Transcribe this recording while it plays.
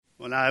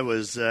When I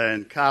was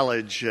in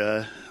college,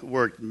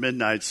 worked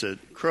midnights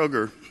at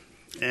Kroger,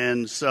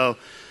 and so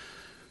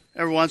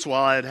every once in a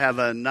while I'd have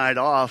a night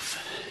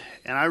off,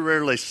 and I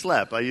rarely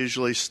slept. I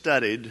usually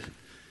studied,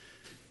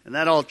 and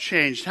that all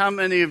changed. How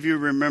many of you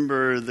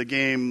remember the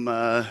game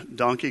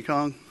Donkey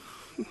Kong?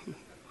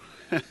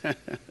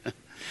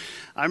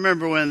 I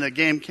remember when the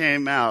game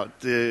came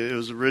out. It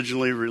was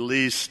originally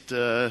released,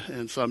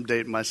 and so I'm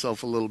dating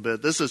myself a little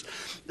bit. This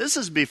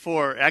is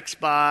before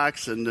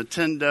Xbox and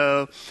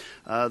Nintendo.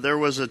 There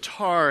was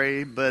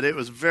Atari, but it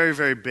was very,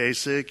 very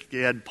basic.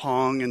 You had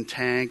Pong and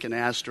Tank and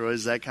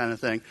Asteroids, that kind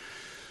of thing.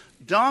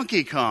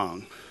 Donkey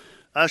Kong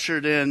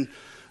ushered in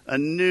a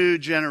new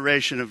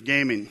generation of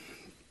gaming.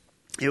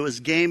 It was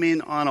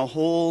gaming on a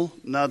whole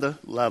nother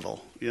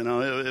level. You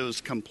know, it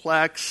was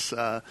complex.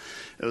 It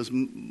was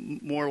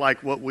more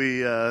like what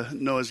we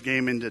know as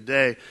gaming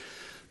today.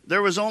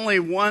 There was only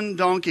one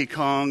Donkey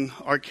Kong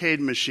arcade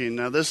machine.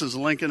 Now, this is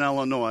Lincoln,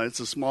 Illinois. It's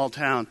a small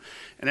town,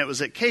 and it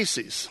was at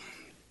Casey's.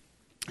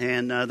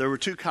 And there were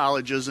two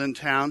colleges in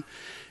town.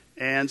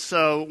 And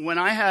so when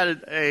I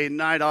had a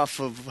night off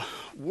of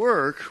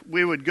work,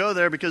 we would go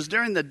there because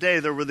during the day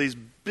there were these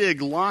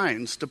big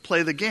lines to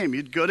play the game.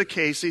 You'd go to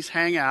Casey's,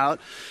 hang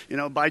out,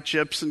 buy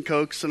chips and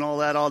Cokes and all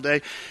that all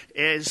day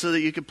so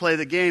that you could play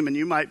the game. And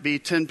you might be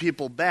 10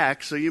 people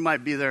back, so you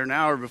might be there an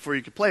hour before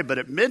you could play. But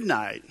at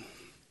midnight,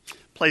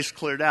 place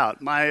cleared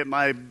out.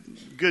 My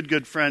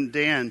good friend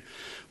Dan,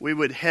 we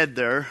would head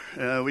there.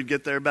 We'd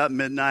get there about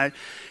midnight.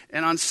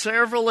 And on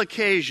several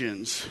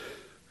occasions,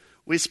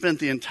 we spent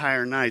the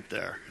entire night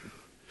there.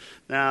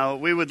 Now,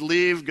 we would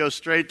leave, go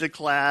straight to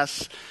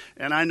class,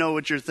 and I know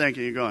what you're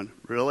thinking. You're going,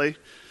 really?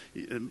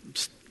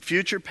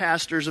 Future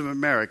pastors of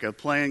America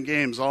playing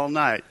games all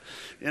night.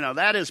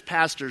 That is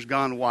pastors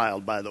gone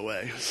wild, by the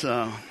way.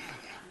 So,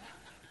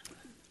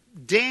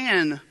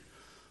 Dan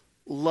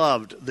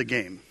loved the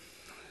game.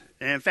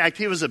 And in fact,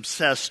 he was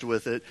obsessed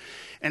with it,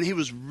 and he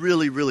was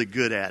really, really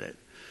good at it.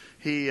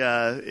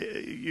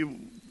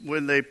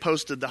 When they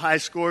posted the high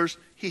scores,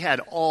 he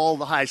had all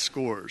the high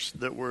scores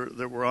that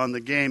were on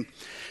the game.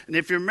 And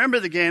if you remember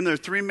the game, there are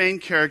three main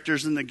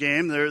characters in the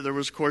game. There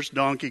was, of course,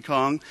 Donkey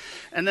Kong.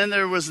 And then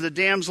there was the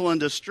damsel in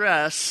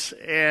distress.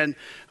 And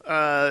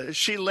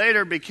she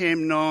later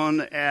became known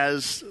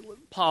as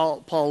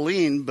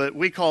Pauline, but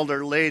we called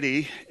her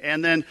Lady.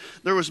 And then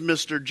there was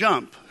Mr.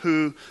 Jump,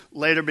 who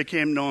later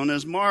became known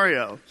as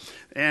Mario.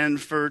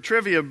 And for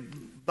trivia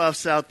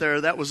buffs out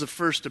there, that was the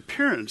first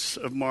appearance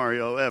of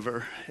Mario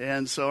ever.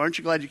 And so aren't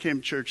you glad you came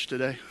to church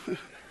today?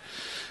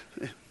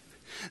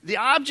 The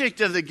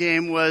object of the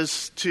game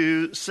was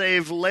to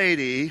save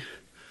Lady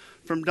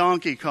from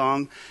Donkey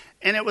Kong,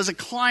 and it was a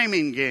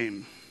climbing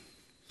game.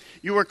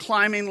 You were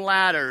climbing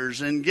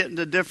ladders and getting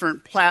to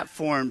different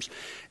platforms.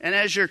 And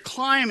as you're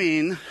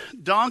climbing,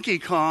 Donkey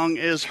Kong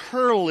is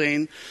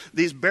hurling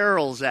these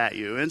barrels at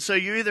you. And so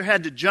you either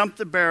had to jump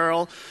the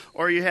barrel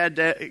or you had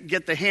to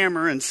get the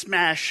hammer and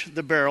smash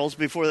the barrels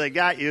before they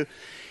got you.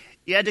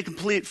 You had to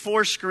complete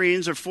 4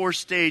 screens or 4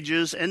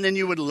 stages, and then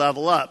you would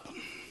level up.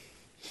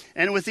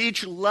 And with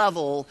each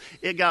level,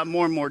 it got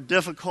more and more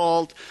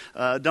difficult.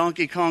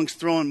 Donkey Kong's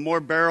throwing more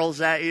barrels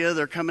at you.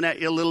 They're coming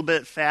at you a little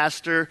bit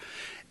faster.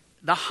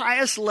 The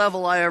highest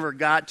level I ever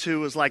got to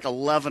was like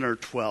 11 or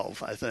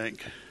 12, I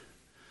think.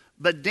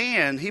 But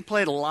Dan, he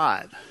played a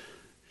lot.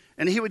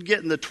 And he would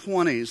get in the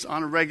 20s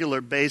on a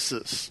regular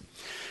basis.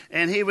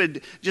 And he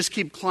would just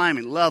keep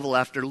climbing level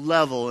after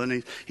level.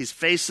 And he's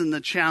facing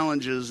the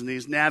challenges and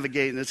he's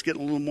navigating. It's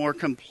getting a little more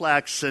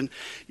complex. And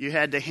you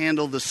had to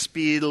handle the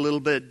speed a little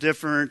bit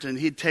different. And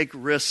he'd take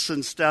risks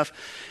and stuff.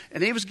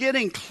 And he was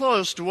getting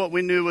close to what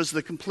we knew was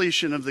the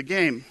completion of the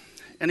game.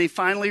 And he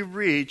finally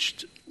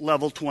reached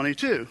level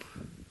 22.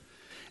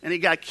 And he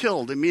got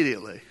killed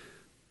immediately.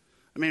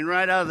 I mean,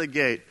 right out of the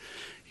gate.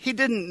 He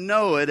didn't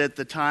know it at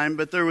the time,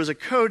 but there was a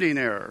coding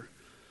error.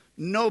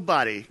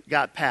 Nobody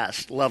got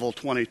past level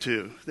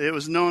 22. It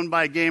was known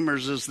by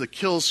gamers as the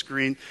kill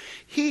screen.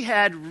 He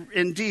had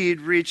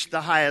indeed reached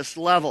the highest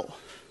level.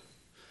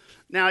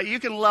 Now, you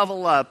can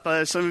level up.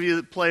 Some of you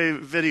that play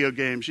video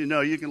games, you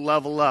can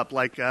level up.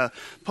 Like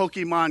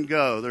Pokemon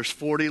Go, there's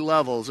 40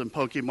 levels in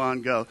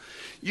Pokemon Go.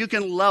 You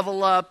can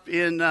level up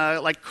in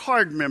like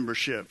card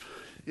membership,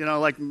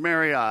 like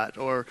Marriott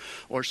or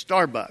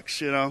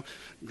Starbucks,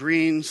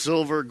 green,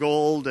 silver,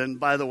 gold, and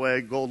by the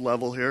way, gold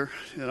level here,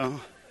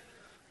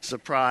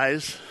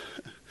 surprise.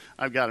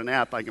 I've got an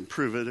app, I can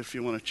prove it if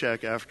you want to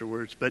check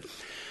afterwards. But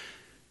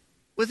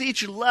with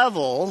each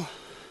level,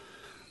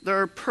 there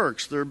are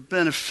perks, there are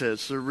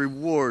benefits, there are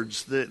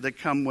rewards that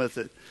come with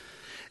it.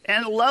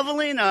 And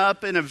leveling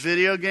up in a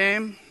video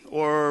game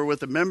or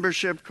with a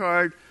membership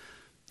card,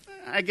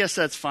 I guess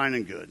that's fine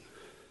and good.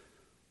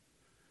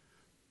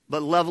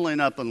 But leveling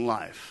up in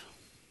life,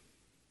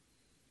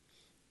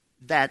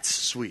 that's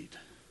sweet.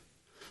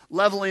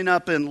 Leveling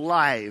up in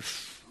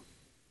life,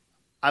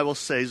 I will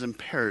say, is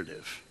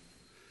imperative.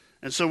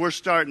 And so we're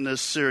starting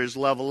this series,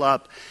 Level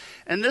Up.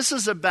 And this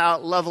is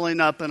about leveling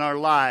up in our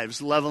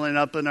lives, leveling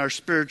up in our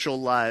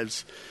spiritual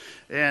lives.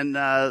 And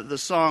the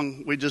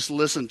song we just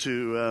listened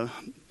to,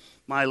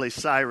 Miley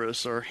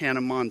Cyrus or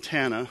Hannah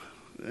Montana.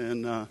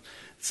 And it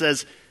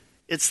says,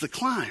 it's the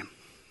climb.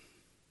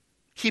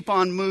 Keep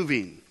on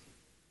moving.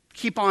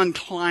 Keep on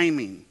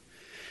climbing.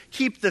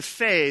 Keep the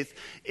faith.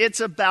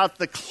 It's about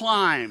the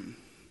climb.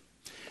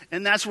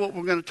 And that's what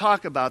we're going to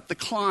talk about, the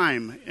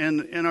climb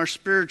in our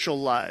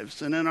spiritual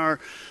lives and in our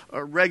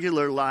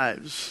regular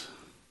lives.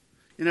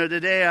 You know,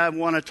 today I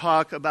want to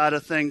talk about a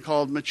thing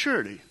called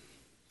maturity.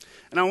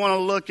 And I want to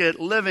look at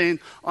living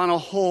on a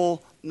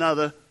whole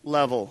nother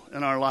level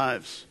in our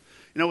lives.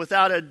 You know,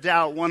 without a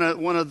doubt, one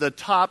of the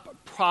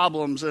top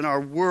problems in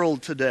our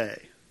world today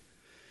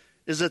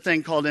is a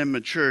thing called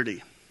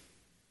immaturity.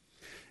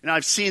 And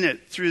I've seen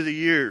it through the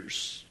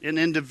years in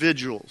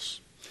individuals.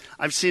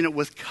 I've seen it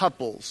with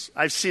couples.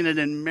 I've seen it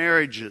in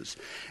marriages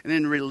and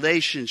in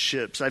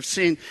relationships. I've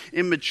seen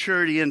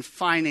immaturity in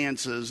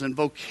finances and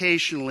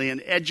vocationally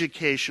and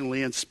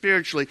educationally and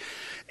spiritually.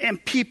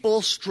 And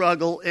people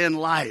struggle in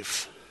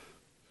life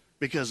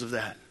because of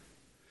that.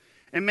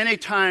 And many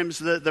times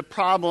the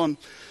problem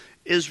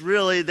is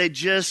really they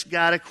just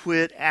got to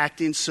quit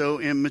acting so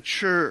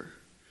immature.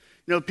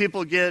 You know,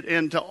 people get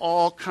into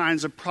all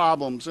kinds of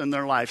problems in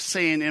their life,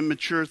 saying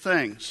immature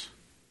things,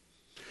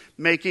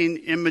 making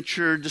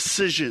immature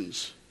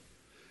decisions,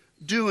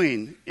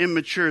 doing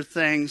immature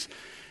things.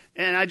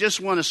 And I just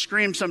want to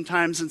scream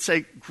sometimes and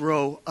say,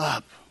 grow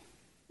up.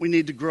 We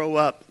need to grow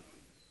up.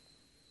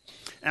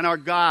 And our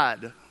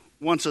God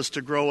wants us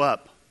to grow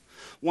up,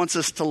 wants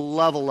us to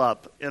level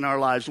up in our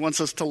lives,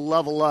 wants us to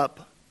level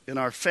up in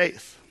our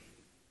faith.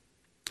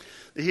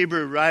 The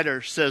Hebrew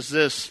writer says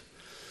this,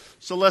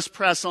 so let's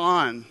press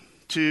on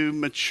to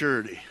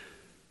maturity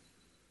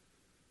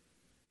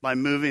by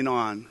moving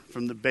on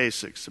from the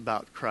basics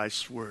about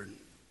Christ's Word.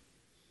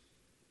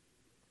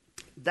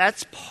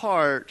 That's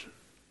part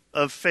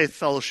of Faith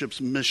Fellowship's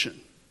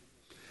mission.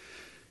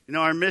 You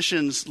know, our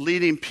mission's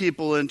leading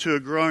people into a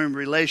growing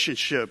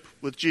relationship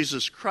with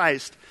Jesus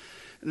Christ,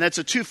 and that's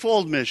a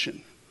twofold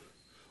mission.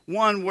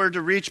 One, we're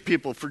to reach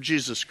people for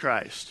Jesus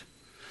Christ.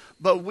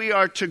 But we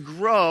are to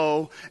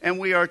grow and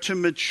we are to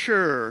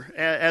mature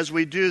as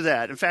we do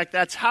that. In fact,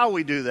 that's how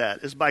we do that,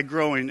 is by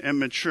growing and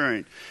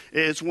maturing.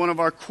 It's one of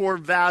our core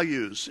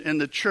values in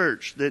the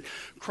church that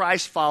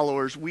Christ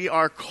followers,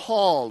 we're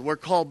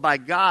called by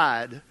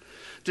God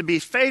to be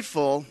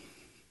faithful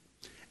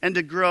and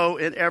to grow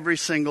in every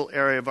single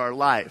area of our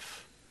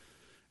life.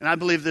 And I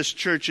believe this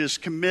church is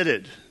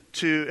committed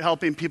to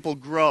helping people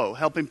grow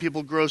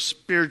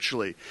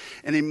spiritually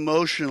and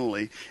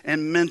emotionally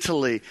and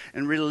mentally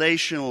and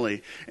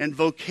relationally and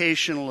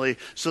vocationally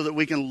so that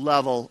we can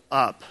level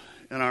up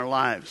in our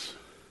lives.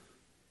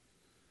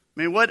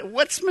 I mean,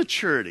 what's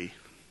maturity?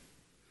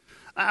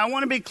 I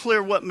want to be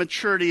clear what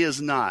maturity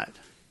is not.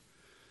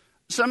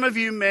 Some of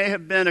you may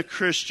have been a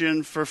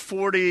Christian for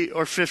 40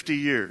 or 50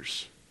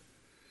 years,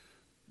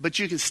 but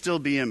you can still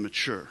be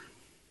immature.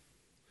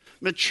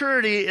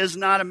 Maturity is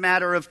not a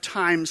matter of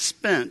time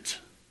spent.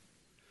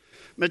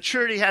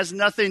 Maturity has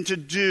nothing to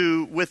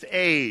do with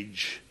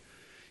age.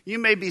 You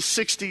may be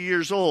 60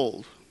 years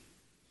old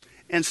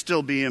and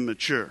still be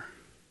immature.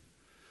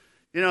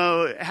 You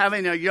know,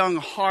 having a young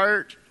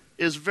heart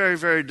is very,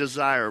 very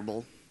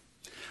desirable.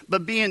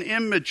 But being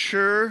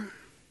immature,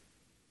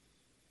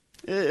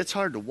 it's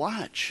hard to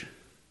watch.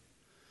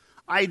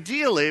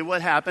 Ideally,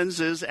 what happens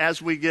is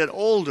as we get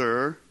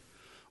older,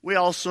 we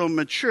also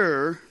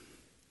mature.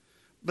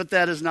 But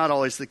that is not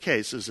always the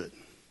case, is it?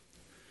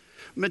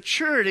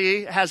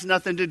 Maturity has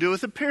nothing to do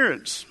with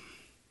appearance.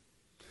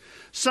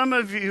 Some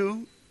of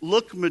you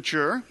look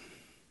mature.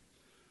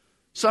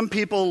 Some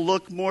people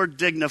look more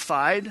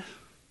dignified.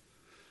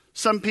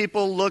 Some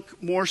people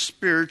look more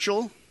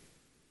spiritual,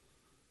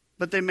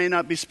 but they may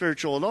not be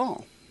spiritual at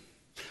all.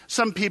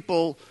 Some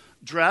people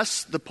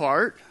dress the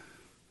part.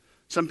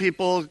 Some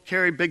people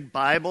carry big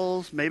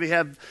Bibles, maybe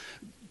have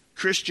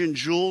Christian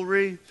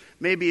jewelry,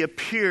 maybe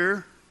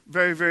appear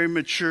very, very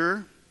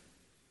mature,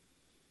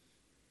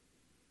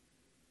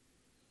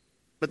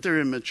 but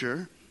they're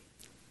immature.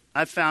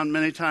 I've found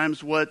many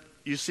times what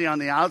you see on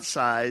the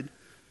outside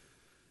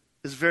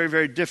is very,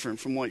 very different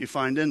from what you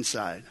find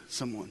inside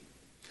someone.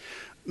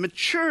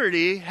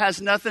 Maturity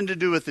has nothing to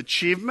do with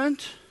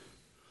achievement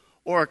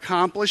or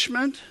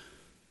accomplishment.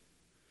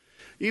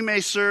 You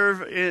may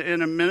serve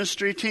in a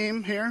ministry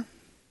team here.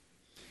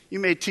 You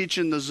may teach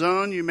in the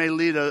zone. You may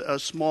lead a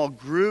small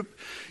group.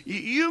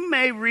 You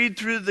may read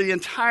through the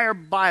entire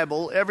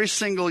Bible every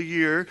single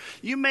year.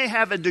 You may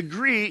have a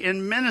degree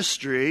in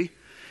ministry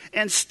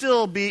and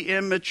still be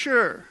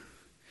immature.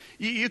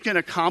 You can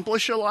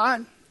accomplish a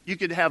lot. You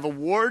could have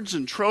awards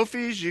and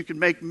trophies. You could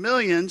make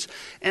millions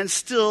and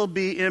still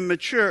be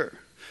immature.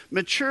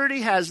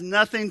 Maturity has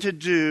nothing to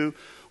do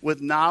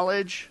with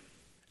knowledge,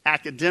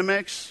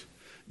 academics,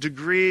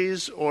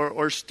 degrees,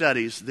 or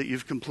studies that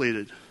you've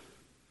completed.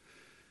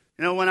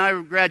 You know, when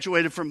I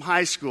graduated from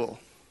high school,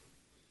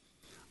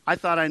 I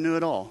thought I knew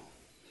it all.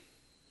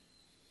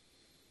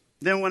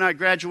 Then when I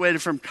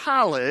graduated from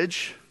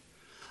college,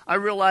 I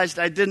realized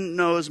I didn't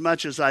know as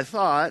much as I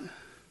thought.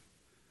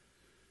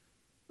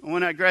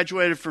 When I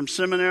graduated from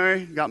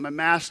seminary, got my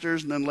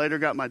master's, and then later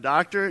got my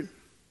doctorate,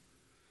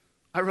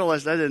 I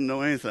realized I didn't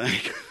know anything.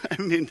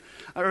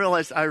 I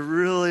realized I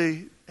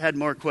really had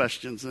more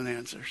questions than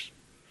answers.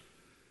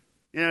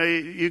 You know,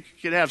 you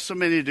could have so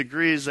many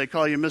degrees, they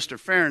call you Mr.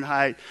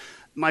 Fahrenheit.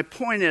 My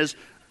point is,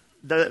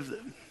 a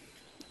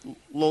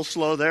little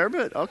slow there,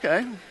 but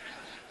okay.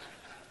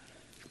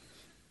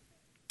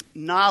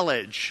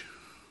 Knowledge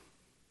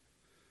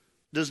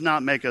does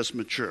not make us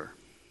mature.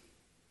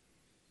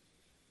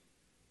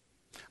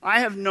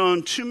 I have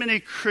known too many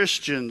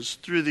Christians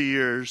through the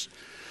years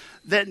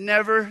that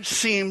never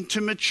seem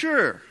to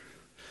mature.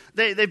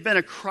 They've been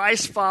a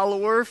Christ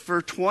follower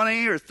for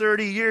 20 or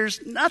 30 years.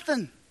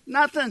 Nothing.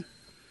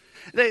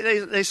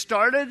 They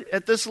started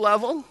at this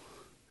level,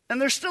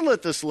 and they're still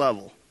at this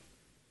level.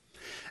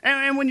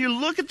 And when you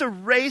look at the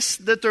race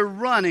that they're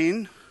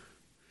running,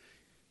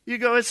 you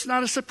go, it's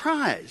not a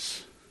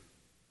surprise.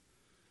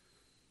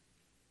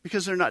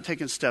 Because they're not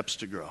taking steps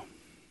to grow.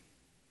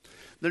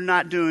 They're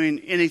not doing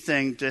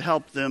anything to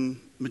help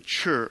them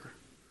mature.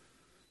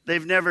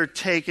 They've never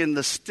taken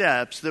the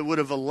steps that would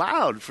have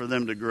allowed for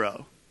them to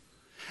grow.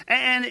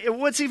 And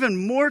what's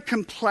even more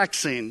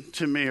perplexing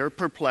to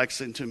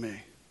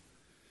me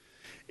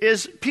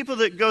is people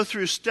that go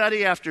through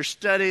study after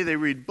study, they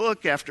read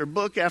book after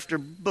book after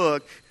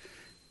book,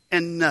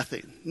 and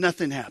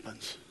nothing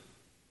happens.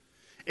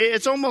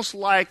 It's almost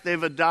like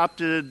they've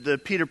adopted the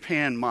Peter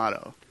Pan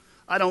motto.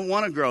 I don't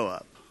want to grow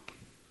up.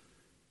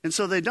 And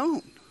so they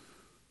don't.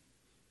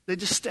 They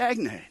just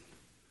stagnate.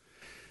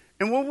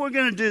 And what we're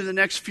going to do the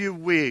next few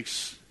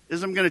weeks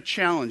is I'm going to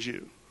challenge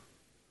you.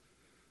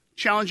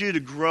 Challenge you to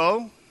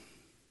grow.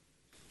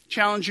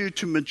 Challenge you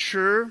to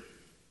mature.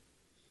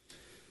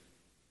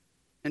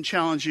 And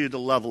challenge you to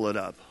level it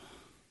up.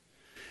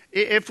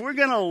 If we're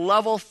going to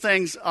level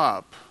things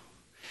up,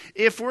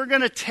 if we're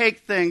going to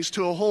take things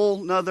to a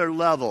whole nother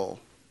level,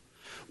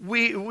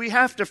 we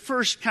have to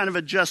first kind of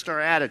adjust our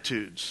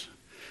attitudes.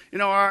 You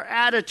know, our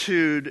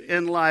attitude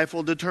in life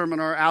will determine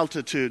our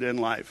altitude in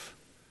life.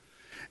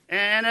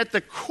 And at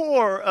the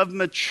core of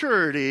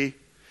maturity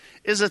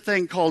is a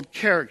thing called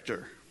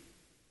character.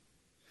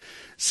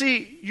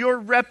 See, your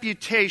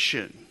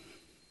reputation,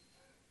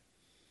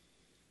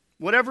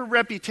 whatever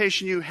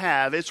reputation you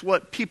have, it's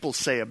what people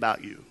say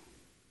about you.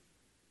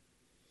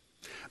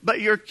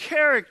 But your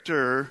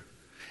character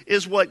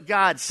is what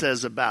God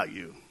says about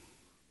you.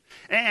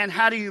 And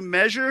how do you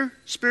measure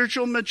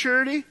spiritual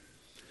maturity?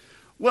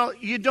 Well,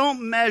 you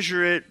don't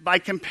measure it by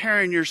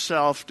comparing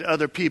yourself to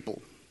other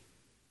people.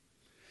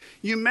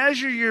 You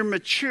measure your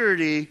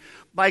maturity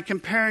by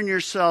comparing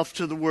yourself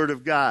to the Word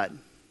of God.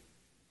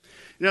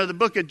 You know, the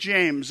book of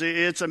James,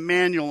 it's a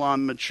manual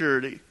on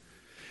maturity.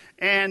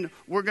 And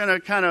we're going to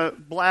kind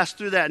of blast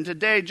through that. And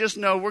today, just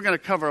know we're going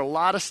to cover a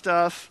lot of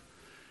stuff,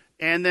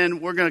 and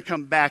then we're going to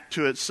come back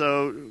to it.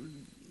 So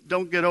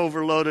don't get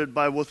overloaded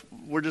by what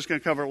we're just going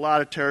to cover a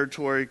lot of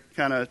territory,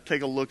 kind of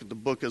take a look at the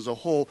book as a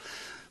whole.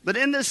 But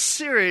in this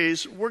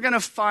series, we're going to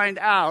find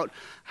out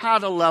how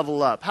to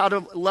level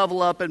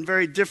up in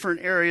very different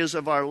areas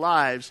of our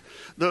lives.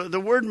 The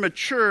word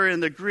mature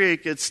in the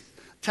Greek, it's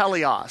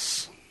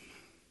teleos.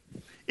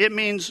 It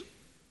means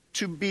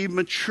to be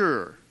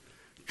mature,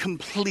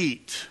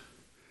 complete,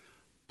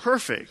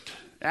 perfect,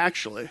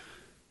 actually.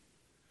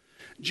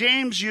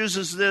 James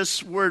uses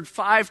this word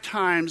 5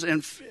 times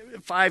in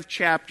 5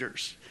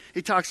 chapters.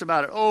 He talks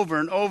about it over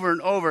and over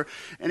and over.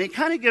 And he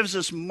kind of gives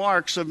us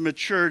marks of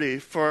maturity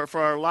for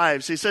our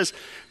lives. He says,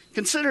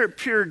 consider it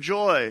pure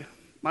joy,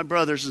 my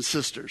brothers and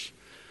sisters,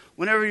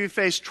 whenever you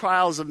face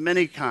trials of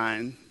many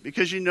kind,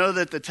 because you know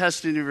that the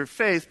testing of your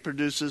faith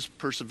produces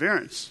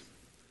perseverance.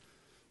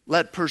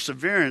 Let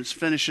perseverance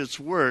finish its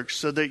work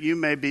so that you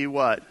may be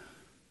what?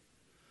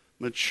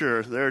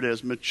 Mature. There it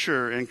is,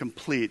 mature and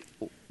complete,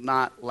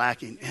 not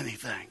lacking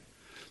anything.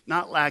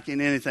 Not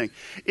lacking anything.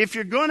 If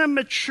you're going to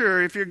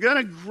mature, if you're going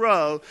to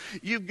grow,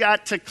 you've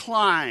got to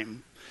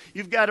climb.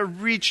 You've got to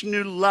reach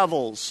new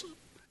levels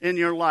in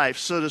your life,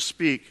 so to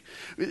speak.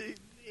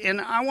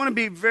 And I want to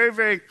be very,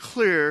 very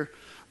clear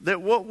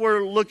that what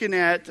we're looking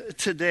at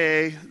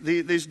today,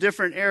 these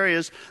different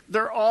areas,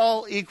 they're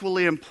all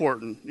equally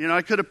important. You know,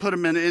 I could have put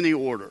them in any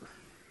order.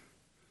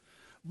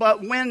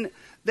 But when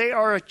they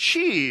are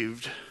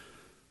achieved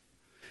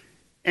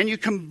and you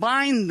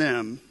combine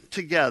them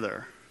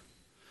together,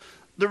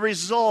 the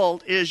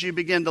result is you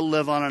begin to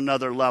live on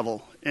another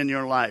level in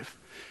your life.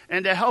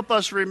 And to help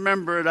us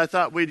remember it, I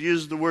thought we'd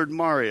use the word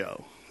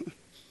Mario.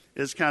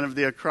 It's kind of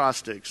the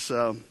acrostic.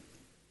 So,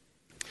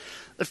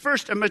 the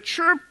first, a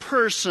mature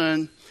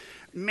person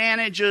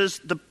manages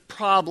the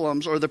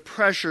problems or the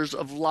pressures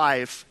of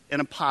life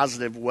in a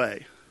positive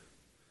way.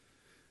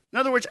 In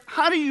other words,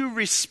 how do you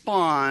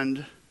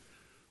respond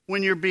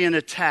when you're being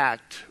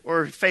attacked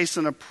or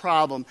facing a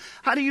problem?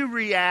 How do you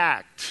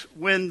react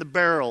when the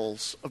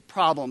barrels of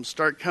problems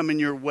start coming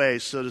your way,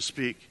 so to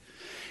speak?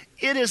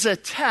 It is a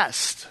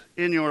test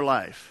in your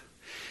life.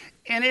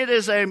 And it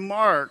is a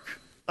mark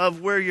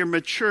of where your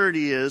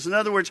maturity is. In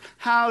other words,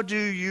 how do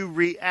you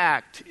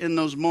react in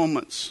those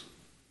moments?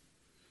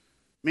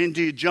 I mean,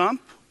 do you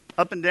jump?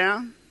 up and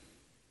down?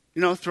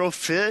 Throw a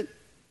fit?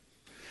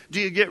 Do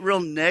you get real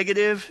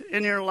negative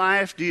in your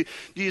life? Do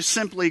you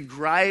simply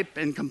gripe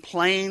and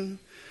complain?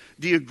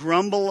 Do you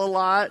grumble a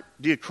lot?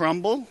 Do you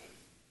crumble?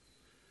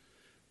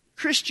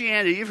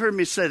 Christianity, you've heard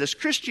me say this,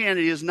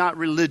 Christianity is not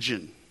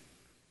religion.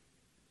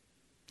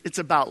 It's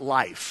about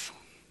life.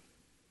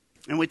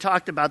 And we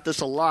talked about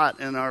this a lot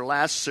in our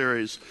last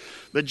series.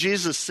 But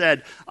Jesus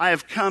said, I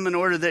have come in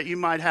order that you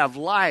might have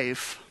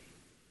life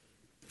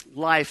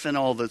in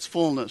all its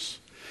fullness.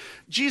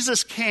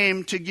 Jesus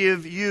came to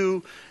give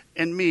you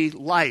and me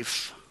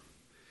life.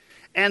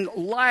 And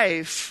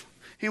life,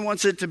 he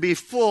wants it to be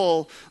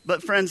full.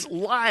 But friends,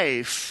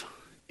 life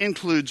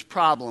includes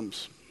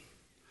problems.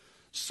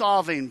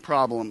 Solving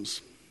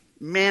problems,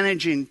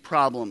 managing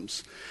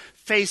problems,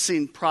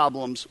 facing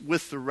problems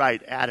with the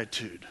right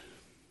attitude.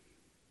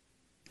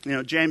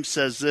 James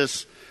says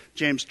this,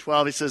 James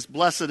 12, he says,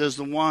 blessed is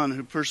the one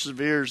who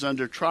perseveres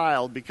under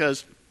trial,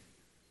 because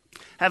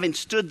having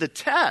stood the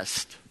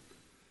test,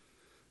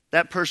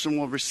 that person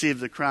will receive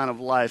the crown of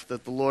life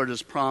that the Lord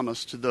has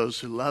promised to those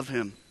who love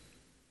him.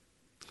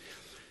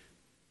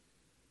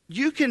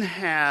 You can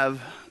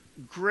have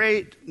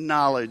great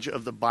knowledge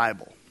of the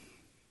Bible.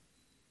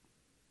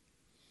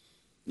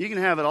 You can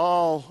have it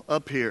all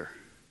up here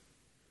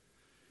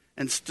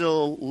and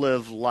still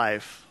live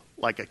life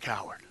like a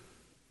coward.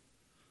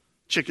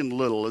 Chicken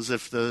Little, as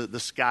if the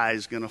sky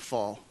is going to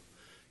fall.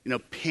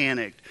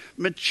 Panicked.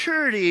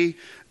 Maturity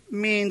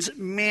means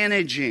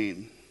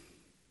managing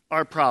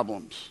our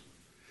problems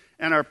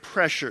and our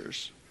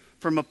pressures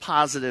from a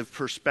positive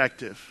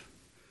perspective.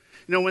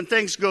 When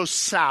things go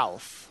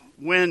south,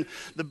 when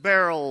the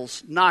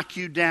barrels knock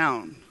you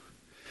down,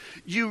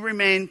 you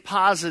remain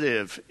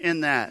positive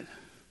in that.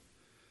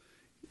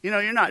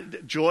 You're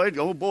not joyed,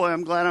 oh boy,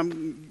 I'm glad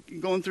I'm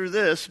going through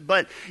this,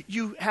 but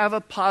you have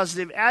a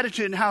positive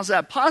attitude. And how's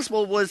that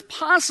possible? Well, it's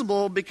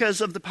possible because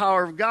of the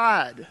power of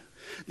God.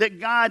 That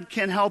God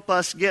can help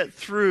us get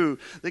through.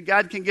 That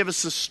God can give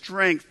us the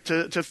strength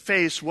to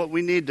face what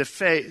we need to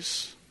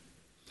face.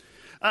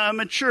 A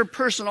mature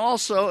person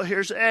also,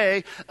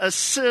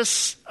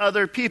 assists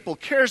other people,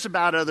 cares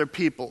about other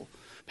people,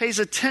 pays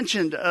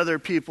attention to other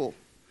people.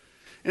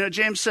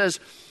 James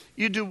says,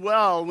 you do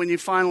well when you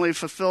finally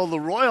fulfill the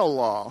royal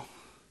law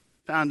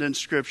found in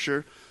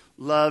Scripture,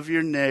 love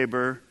your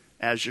neighbor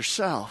as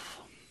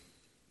yourself.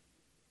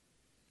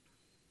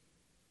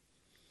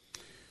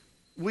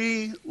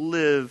 We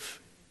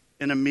live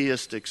in a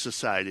meistic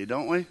society,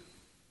 don't we?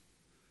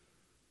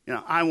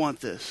 I want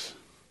this.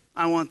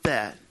 I want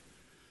that.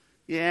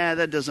 Yeah,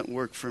 that doesn't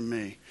work for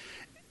me.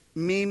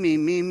 Me,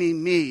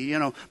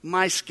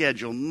 my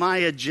schedule, my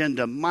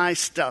agenda, my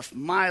stuff,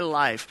 my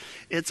life.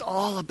 It's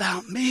all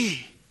about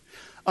me.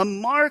 A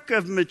mark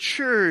of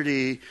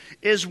maturity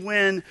is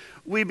when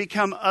we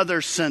become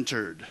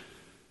other-centered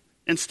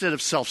instead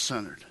of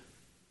self-centered.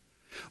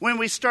 When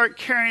we start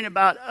caring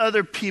about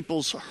other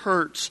people's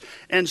hurts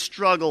and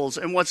struggles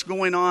and what's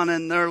going on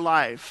in their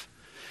life.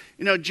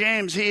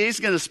 James, he's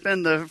going to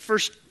spend the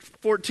first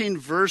 14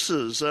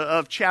 verses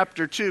of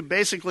chapter 2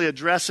 basically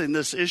addressing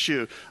this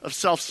issue of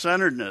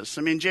self-centeredness.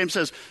 James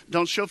says,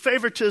 don't show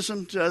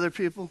favoritism to other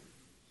people.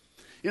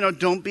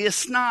 Don't be a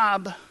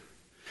snob.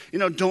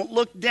 Don't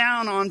look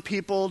down on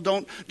people.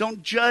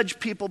 Don't judge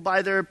people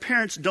by their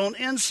appearance. Don't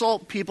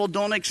insult people.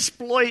 Don't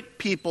exploit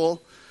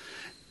people.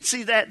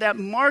 See, that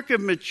mark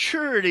of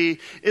maturity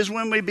is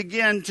when we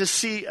begin to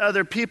see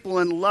other people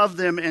and love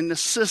them and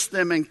assist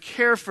them and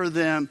care for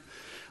them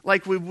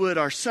like we would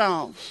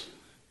ourselves.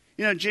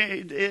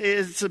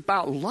 It's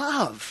about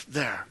love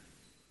there.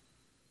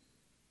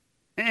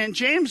 And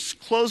James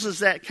closes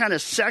that kind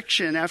of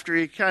section after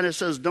he kind of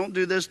says, don't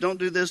do this, don't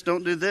do this,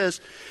 don't do this.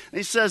 And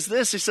he says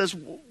this, he says,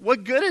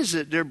 what good is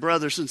it, dear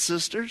brothers and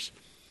sisters,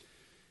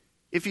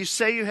 if you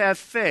say you have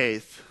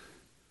faith,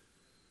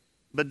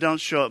 but don't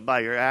show it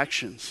by your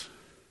actions?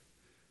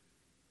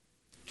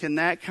 Can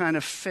that kind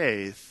of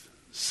faith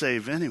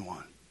save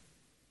anyone?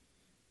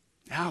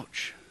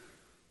 Ouch.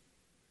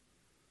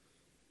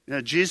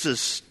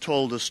 Jesus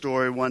told a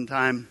story one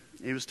time.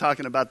 He was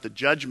talking about the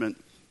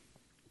judgment.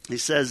 He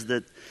says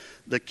that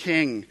the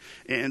king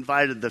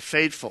invited the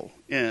faithful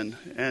in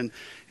and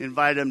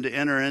invited them to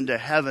enter into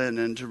heaven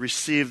and to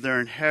receive their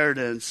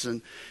inheritance.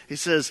 And he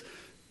says,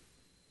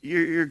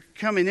 you're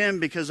coming in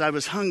because I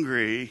was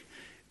hungry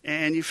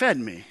and you fed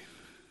me.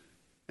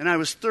 And I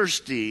was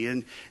thirsty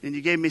and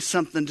you gave me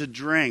something to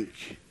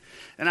drink.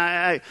 And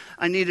I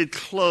needed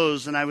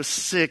clothes and I was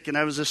sick and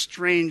I was a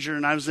stranger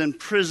and I was in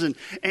prison.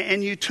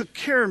 And you took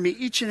care of me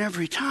each and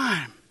every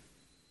time.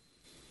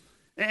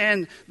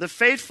 And the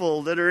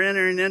faithful that are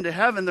entering into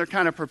heaven, they're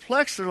kind of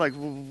perplexed. They're like,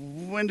 well,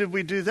 when did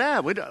we do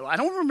that? I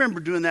don't remember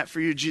doing that for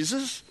you,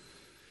 Jesus.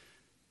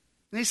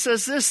 And he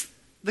says this,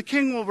 the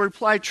king will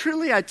reply,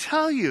 truly I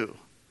tell you,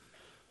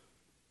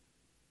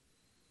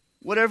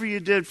 whatever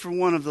you did for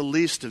one of the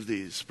least of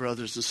these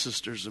brothers and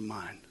sisters of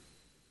mine,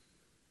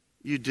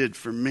 you did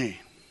for me.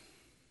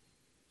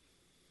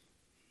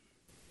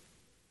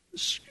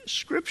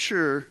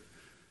 Scripture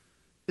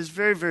is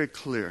very, very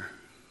clear.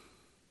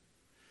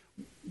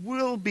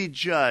 we'll be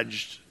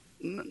judged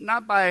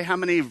not by how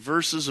many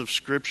verses of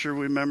Scripture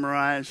we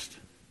memorized,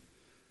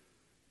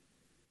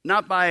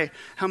 not by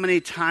how many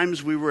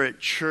times we were at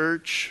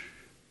church,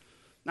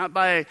 not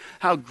by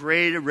how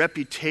great a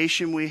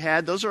reputation we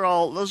had. Those are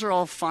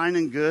all fine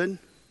and good.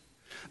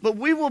 But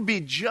we will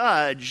be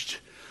judged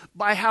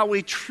by how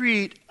we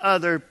treat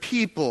other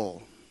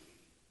people.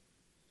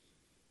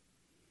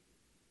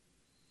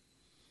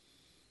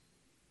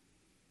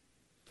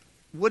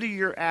 What do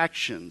your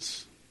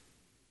actions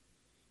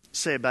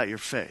say about your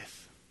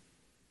faith?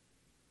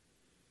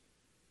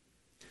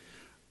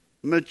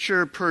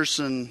 Mature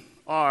person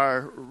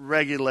R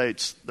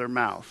regulates their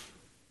mouth.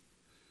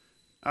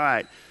 All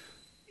right.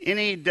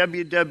 Any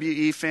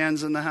WWE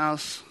fans in the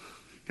house?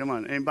 Come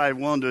on, anybody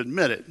willing to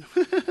admit it?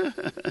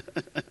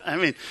 I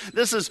mean,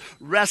 this is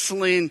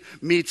wrestling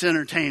meets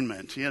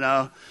entertainment, you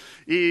know.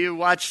 You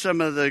watch some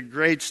of the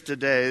greats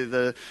today,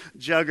 the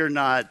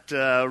juggernaut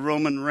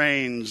Roman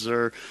Reigns,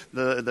 or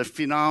the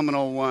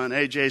phenomenal one,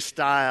 AJ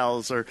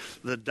Styles, or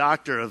the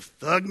doctor of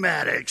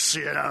Thugmatics,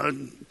 you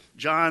know,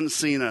 John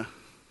Cena.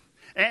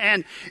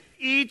 And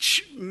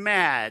each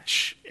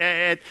match,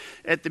 at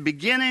the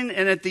beginning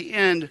and at the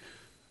end,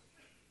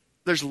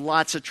 there's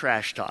lots of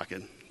trash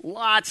talking.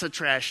 Lots of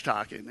trash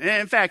talking.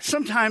 And in fact,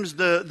 sometimes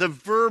the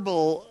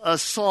verbal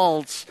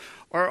assaults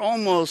are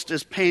almost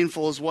as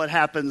painful as what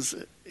happens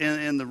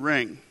in the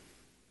ring.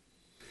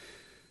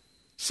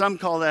 Some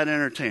call that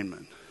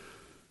entertainment.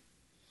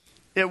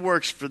 It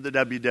works for the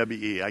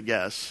WWE, I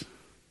guess.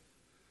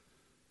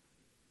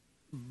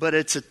 But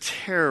it's a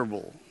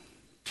terrible,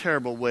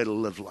 terrible way to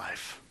live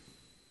life.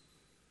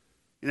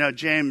 You know,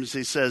 James,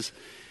 he says,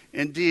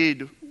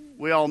 indeed,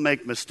 we all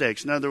make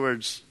mistakes. In other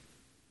words,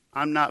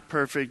 I'm not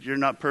perfect, you're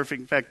not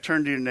perfect. In fact,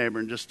 turn to your neighbor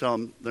and just tell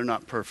them they're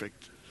not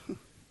perfect.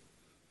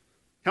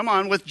 Come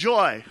on, with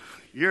joy.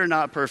 You're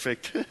not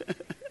perfect.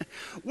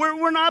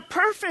 We're not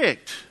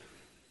perfect.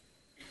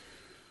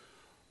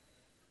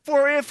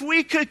 For if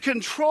we could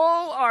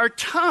control our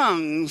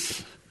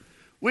tongues,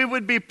 we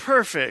would be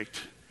perfect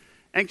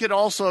and could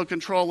also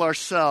control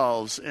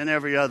ourselves in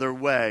every other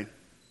way.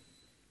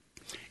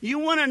 You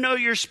want to know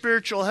your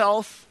spiritual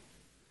health?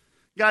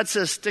 God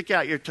says, stick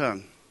out your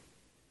tongue.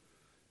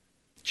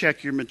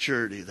 Check your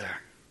maturity there.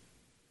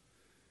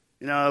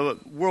 You know,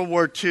 World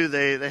War II,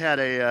 they had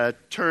a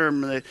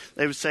term,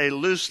 they would say,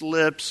 loose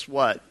lips,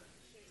 what?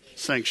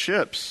 Sink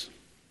ships.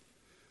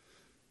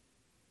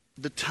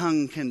 The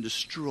tongue can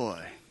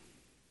destroy.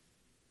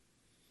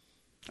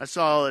 I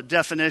saw a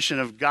definition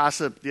of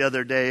gossip the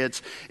other day.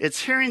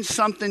 It's hearing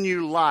something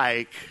you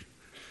like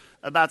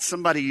about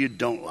somebody you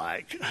don't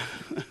like.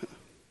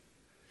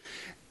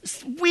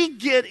 We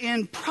get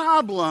in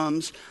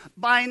problems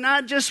by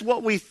not just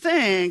what we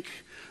think,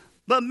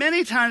 but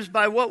many times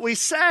by what we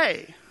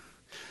say.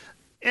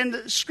 And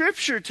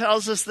Scripture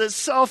tells us that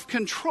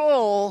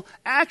self-control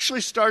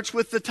actually starts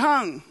with the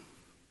tongue.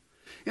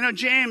 You know,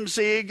 James,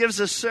 he gives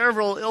us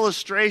several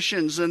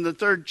illustrations in the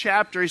 3rd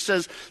chapter. He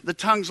says the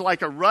tongue's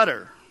like a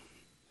rudder.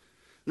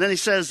 And then he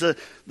says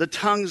the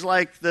tongue's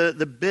like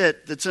the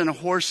bit that's in a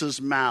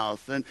horse's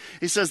mouth. And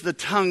he says the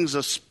tongue's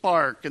a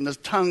spark, and the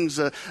tongue's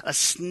a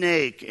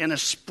snake and a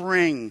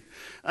spring.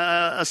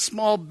 A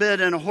small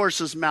bit in a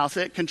horse's mouth.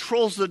 It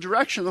controls the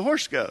direction the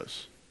horse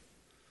goes.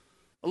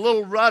 A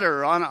little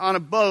rudder on a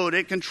boat,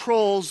 it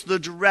controls the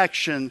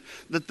direction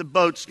that the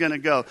boat's going to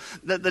go.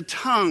 The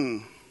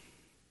tongue,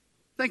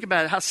 think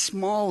about it, how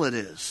small it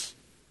is.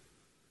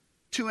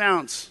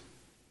 2-ounce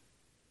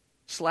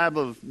slab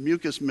of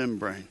mucous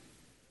membrane.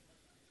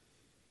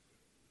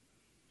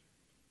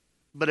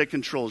 But it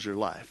controls your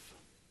life.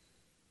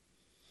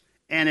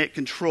 And it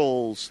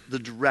controls the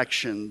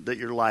direction that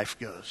your life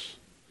goes.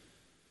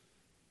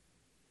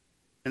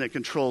 And it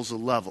controls the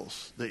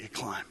levels that you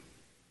climb.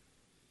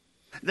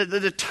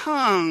 The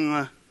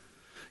tongue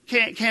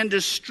can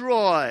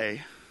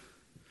destroy,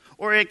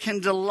 or it can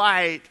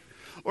delight,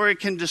 or it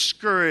can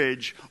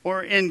discourage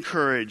or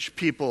encourage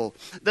people.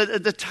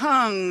 The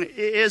tongue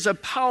is a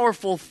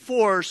powerful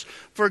force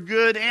for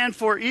good and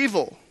for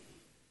evil.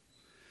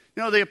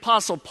 You know, the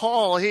Apostle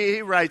Paul,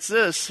 he writes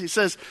this. He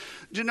says,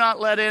 do not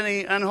let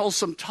any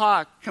unwholesome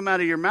talk come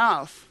out of your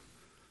mouth,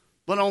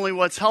 but only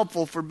what's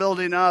helpful for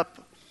building up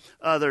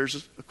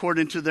others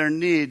according to their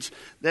needs,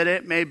 that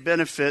it may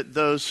benefit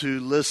those who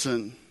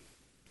listen.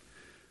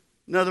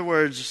 In other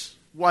words,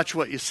 watch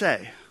what you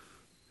say.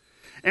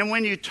 And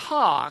when you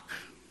talk,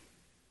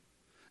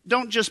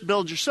 don't just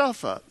build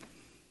yourself up.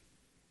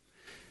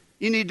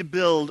 You need to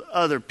build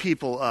other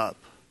people up.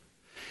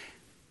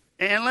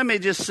 And let me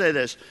just say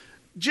this.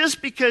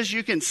 Just because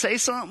you can say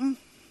something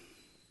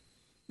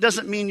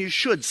doesn't mean you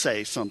should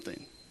say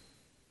something.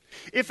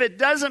 If it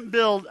doesn't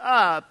build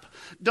up,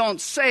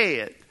 don't say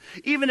it,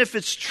 even if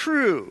it's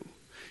true.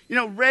 You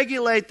know,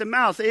 regulate the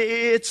mouth.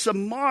 It's a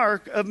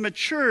mark of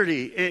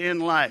maturity in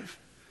life.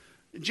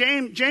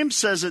 James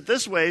says it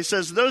this way. He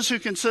says, those who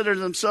consider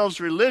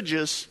themselves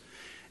religious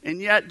and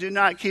yet do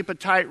not keep a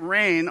tight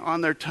rein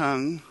on their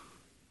tongue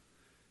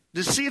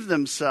deceive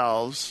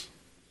themselves,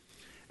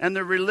 and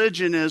their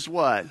religion is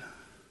what?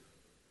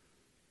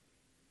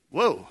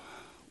 Whoa,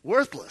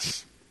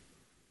 worthless.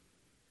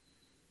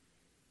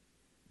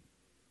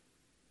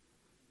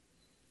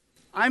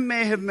 I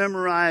may have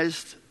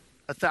memorized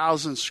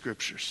 1,000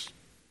 scriptures.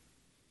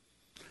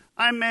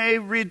 I may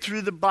read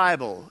through the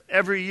Bible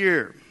every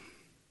year.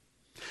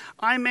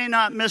 I may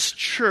not miss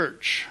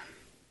church.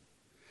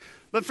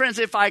 But friends,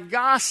 if I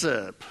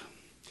gossip,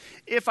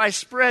 if I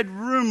spread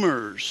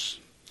rumors,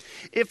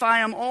 if I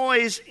am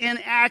always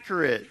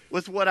inaccurate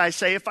with what I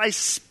say, if I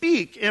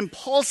speak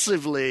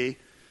impulsively,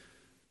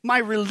 my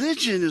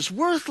religion is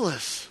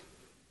worthless.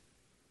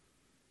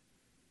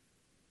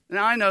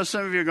 Now, I know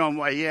some of you are going,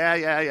 well,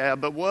 yeah,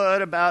 but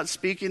what about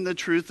speaking the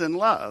truth in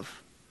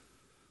love?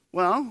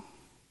 Well,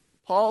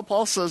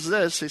 Paul says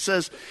this. He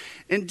says,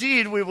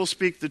 indeed, we will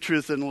speak the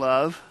truth in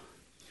love,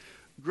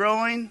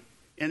 growing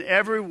in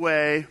every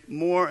way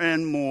more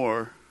and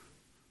more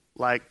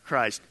like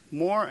Christ.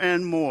 More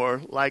and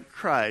more like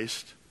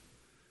Christ,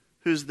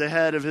 who's the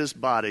head of his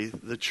body,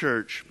 the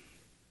church.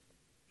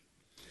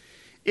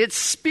 It's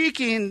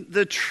speaking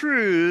the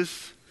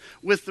truth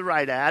with the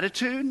right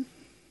attitude,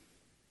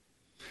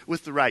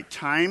 with the right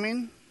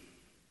timing,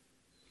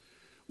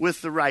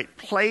 with the right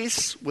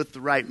place, with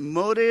the right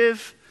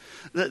motive.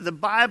 The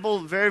Bible,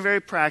 very, very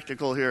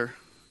practical here.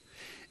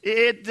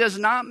 It does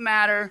not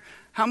matter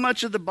how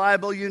much of the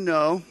Bible you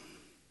know.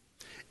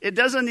 It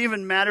doesn't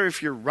even matter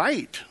if you're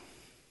right.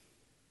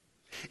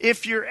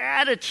 If your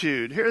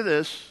attitude, hear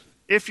this,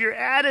 if your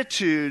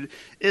attitude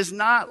is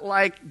not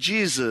like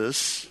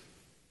Jesus,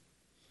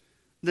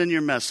 then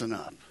you're messing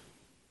up.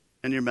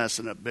 And you're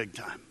messing up big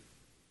time.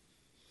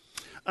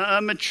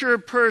 A mature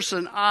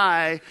person,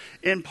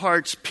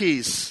 imparts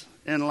peace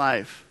in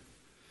life.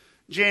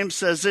 James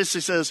says this, he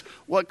says,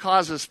 what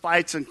causes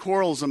fights and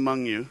quarrels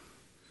among you?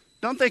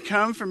 Don't they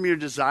come from your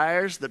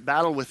desires that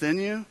battle within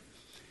you?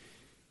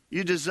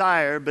 You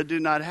desire but do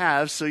not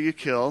have, so you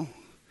kill.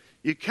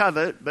 You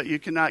covet, but you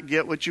cannot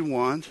get what you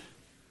want,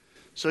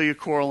 so you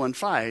quarrel and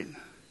fight.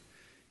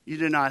 You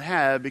do not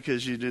have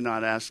because you do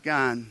not ask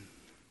God.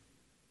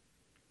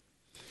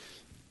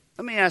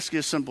 Let me ask you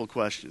a simple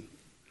question.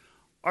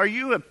 Are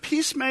you a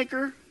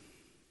peacemaker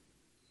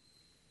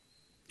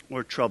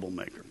or a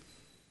troublemaker?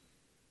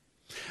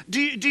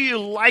 Do you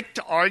like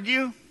to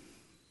argue?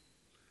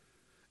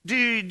 Do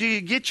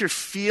you get your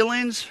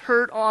feelings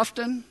hurt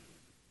often?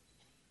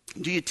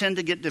 Do you tend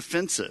to get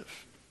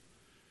defensive?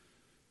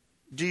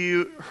 Do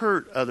you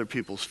hurt other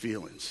people's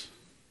feelings?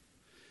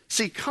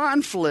 See,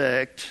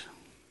 conflict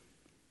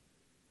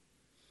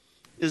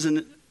is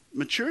a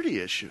maturity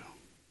issue.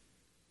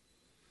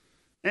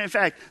 And in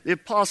fact, the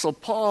Apostle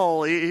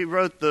Paul, he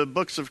wrote the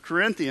books of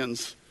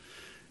Corinthians,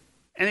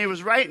 and he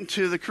was writing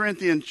to the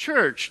Corinthian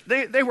church.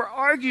 They were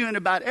arguing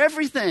about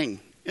everything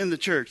in the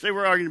church. They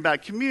were arguing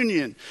about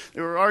communion.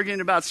 They were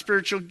arguing about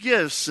spiritual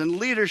gifts and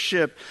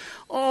leadership,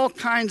 all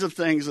kinds of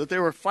things that they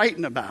were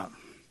fighting about.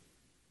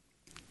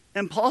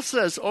 And Paul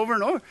says over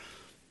and over,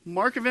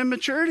 mark of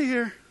immaturity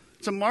here.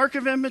 It's a mark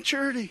of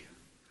immaturity.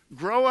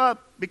 Grow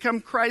up, become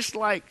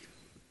Christ-like.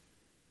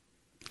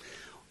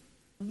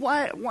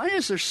 Why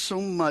is there so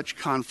much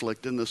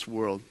conflict in this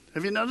world?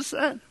 Have you noticed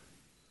that?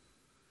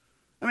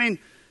 I mean,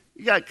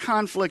 you got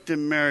conflict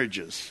in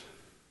marriages,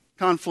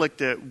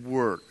 conflict at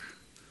work.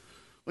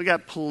 We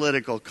got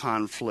political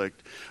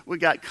conflict. We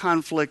got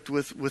conflict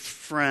with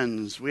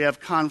friends. We have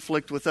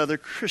conflict with other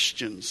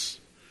Christians.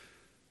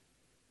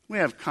 We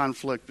have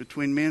conflict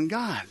between me and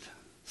God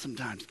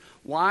sometimes.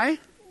 Why?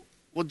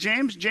 Well,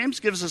 James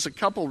gives us a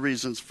couple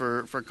reasons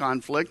for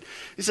conflict.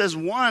 He says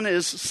one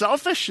is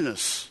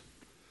selfishness.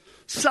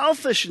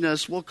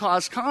 Selfishness will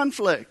cause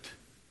conflict.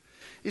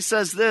 He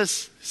says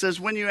this, he says,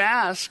 when you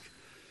ask,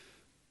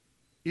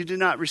 you do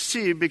not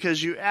receive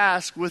because you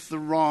ask with the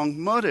wrong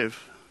motive,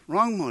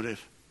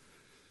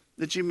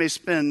 that you may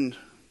spend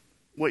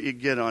what you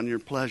get on your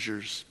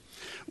pleasures.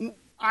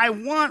 I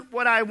want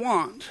what I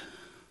want.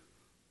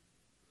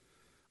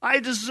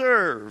 I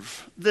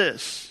deserve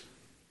this.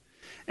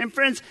 And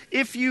friends,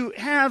 if you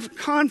have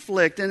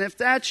conflict, and if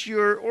that's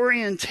your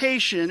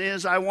orientation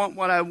is I want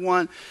what I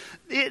want,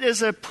 it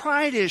is a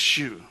pride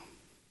issue.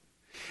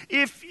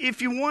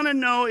 If you want to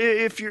know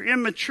if you're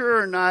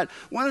immature or not,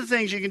 one of the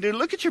things you can do,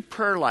 look at your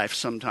prayer life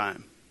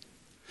sometime.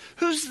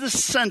 Who's the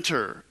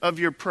center of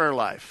your prayer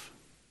life?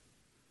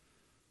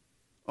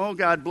 Oh,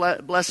 God,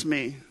 bless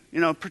me.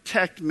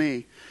 Protect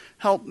me.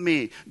 Help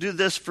me. Do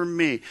this for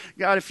me.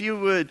 God, if you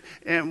would,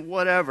 and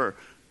whatever.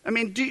 I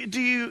mean,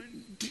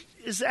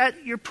 is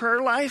that your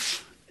prayer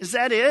life? Is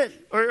that it?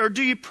 Or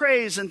do you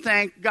praise and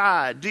thank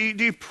God? Do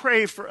you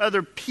pray for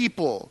other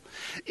people?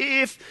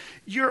 If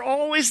you're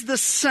always the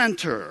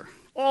center,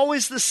 I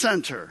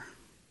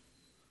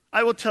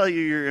will tell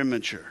you you're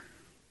immature.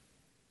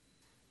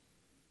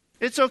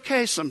 It's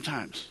okay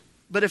sometimes.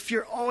 But if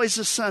you're always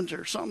the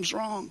center, something's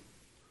wrong.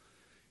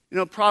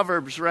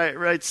 Proverbs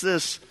writes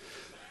this.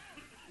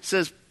 It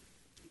says,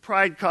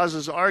 pride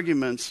causes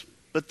arguments,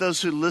 but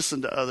those who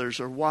listen to others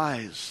are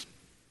wise.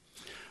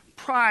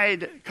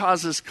 Pride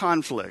causes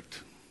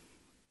conflict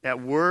at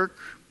work,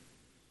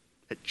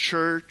 at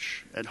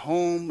church, at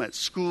home, at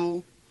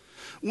school.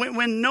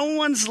 when no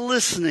one's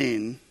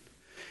listening,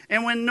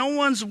 and when no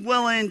one's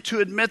willing to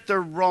admit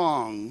they're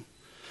wrong,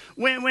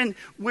 when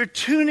we're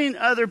tuning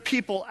other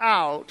people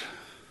out,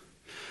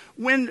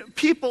 when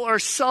people are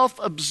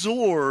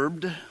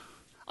self-absorbed,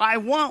 I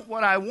want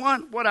what I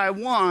want, what I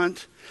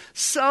want,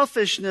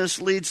 selfishness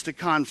leads to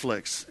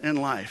conflicts in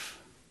life.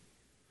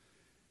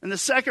 And the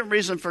second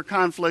reason for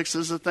conflicts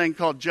is a thing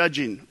called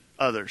judging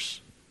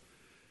others.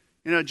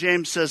 You know,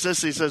 James says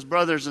this, he says,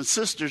 brothers and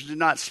sisters, do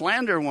not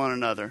slander one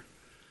another.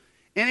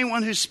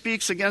 Anyone who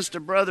speaks against a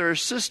brother or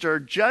sister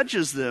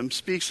judges them,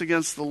 speaks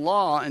against the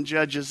law and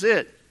judges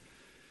it.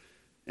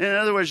 In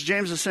other words,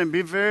 James is saying,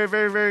 be very,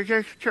 very,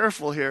 very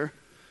careful here.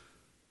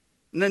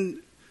 And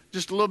then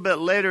just a little bit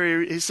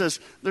later, he says,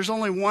 there's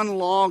only one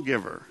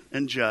lawgiver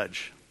and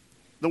judge,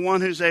 the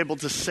one who's able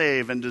to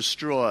save and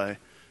destroy.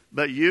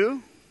 But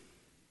you,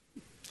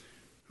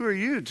 who are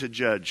you to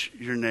judge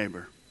your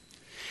neighbor?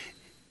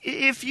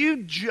 If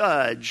you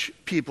judge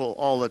people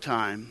all the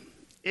time,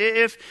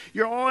 if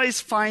you're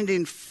always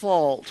finding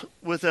fault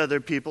with other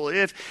people,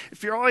 if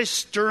you're always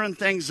stirring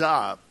things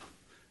up,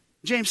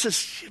 James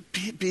says,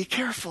 be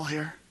careful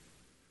here.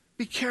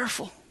 Be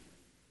careful.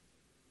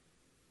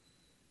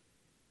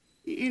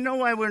 You know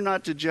why we're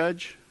not to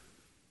judge?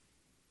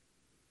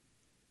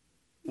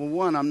 Well,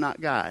 one, I'm not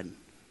God.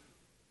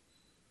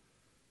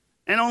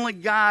 And only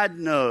God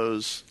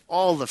knows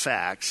all the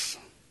facts.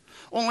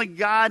 Only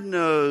God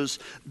knows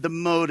the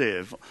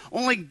motive.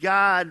 Only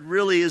God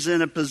really is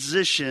in a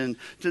position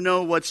to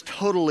know what's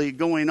totally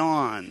going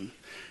on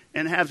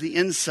and have the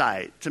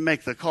insight to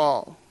make the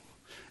call.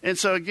 And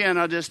so again,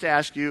 I'll just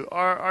ask you,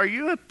 are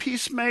you a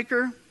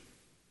peacemaker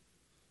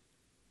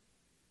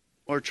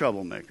or a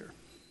troublemaker?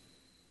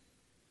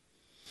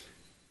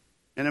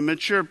 And a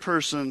mature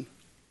person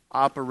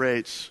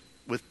operates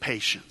with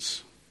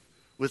patience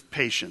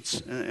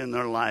in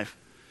their life.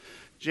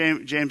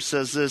 James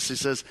says this, he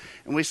says,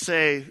 and we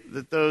say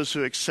that those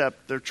who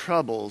accept their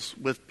troubles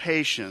with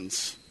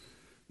patience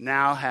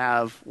now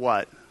have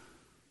what?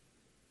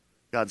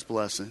 God's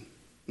blessing.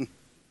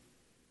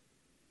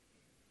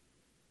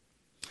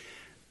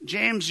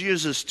 James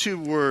uses two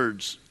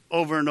words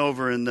over and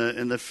over in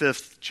the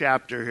fifth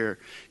chapter here.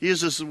 He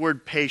uses the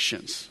word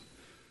patience.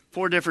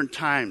 4 different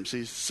times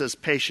he says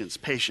patience,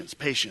 patience,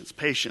 patience,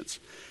 patience.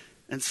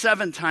 And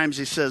 7 times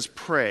he says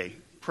pray,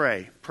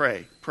 pray,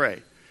 pray,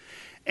 pray.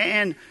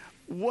 And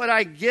what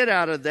I get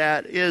out of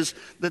that is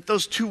that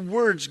those two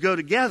words go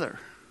together.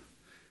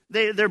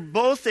 They're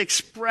both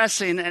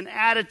expressing an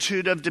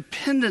attitude of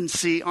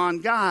dependency on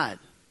God.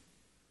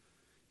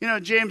 You know,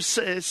 James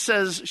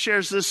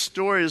shares this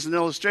story as an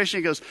illustration.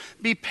 He goes,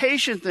 be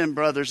patient then,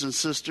 brothers and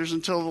sisters,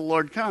 until the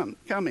Lord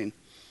coming.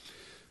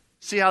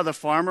 See how the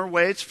farmer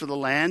waits for the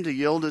land to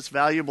yield its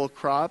valuable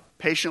crop,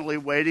 patiently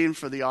waiting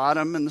for the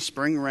autumn and the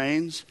spring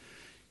rains.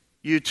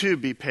 You too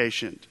be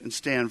patient and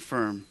stand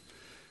firm,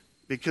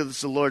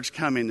 because the Lord's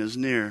coming is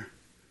near.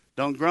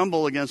 Don't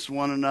grumble against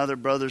one another,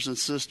 brothers and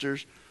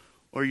sisters,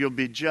 or you'll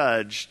be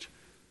judged.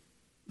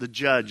 The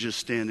judge is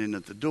standing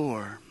at the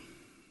door.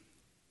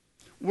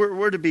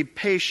 We're to be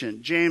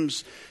patient.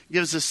 James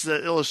gives us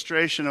the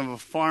illustration of a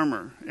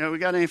farmer. You know, we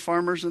got any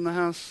farmers in the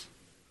house?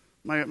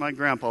 My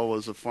grandpa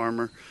was a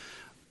farmer.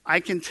 I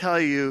can tell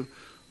you,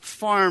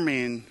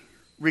 farming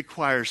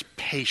requires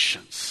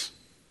patience.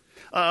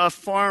 A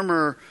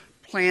farmer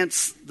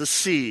plants the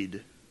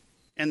seed,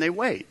 and they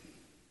wait.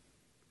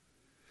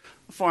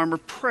 A farmer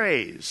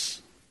prays,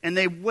 and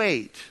they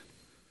wait.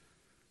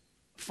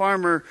 A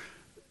farmer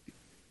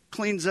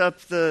cleans up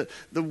the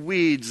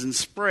weeds and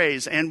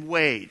sprays and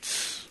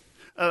waits.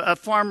 A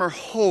farmer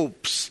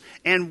hopes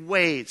and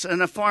waits,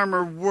 and a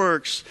farmer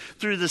works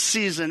through the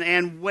season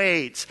and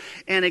waits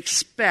and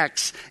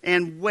expects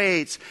and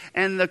waits,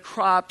 and the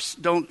crops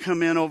don't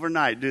come in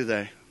overnight, do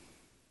they?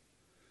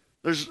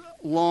 There's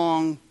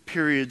long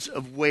periods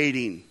of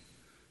waiting.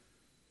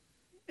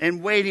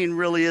 And waiting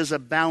really is a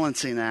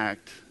balancing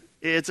act.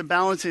 It's a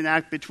balancing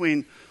act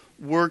between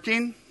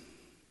working,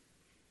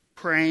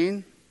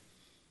 praying,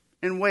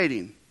 and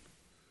waiting.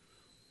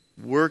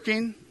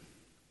 Working,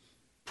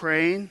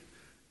 praying,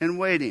 and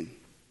waiting.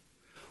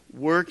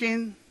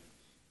 Working,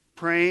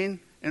 praying,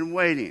 and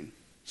waiting.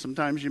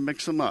 Sometimes you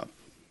mix them up.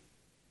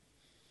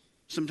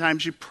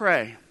 Sometimes you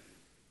pray,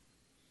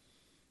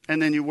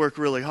 and then you work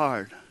really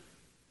hard.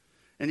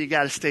 And you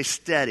got to stay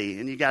steady,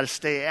 and you got to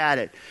stay at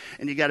it,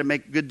 and you got to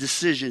make good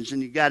decisions,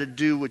 and you got to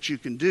do what you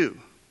can do.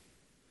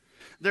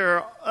 There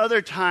are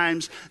other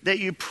times that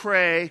you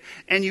pray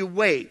and you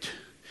wait.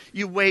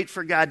 You wait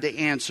for God to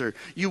answer.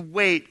 You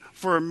wait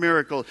for a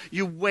miracle.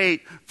 You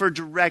wait for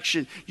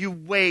direction. You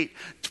wait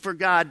for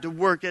God to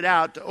work it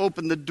out, to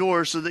open the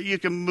door so that you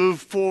can move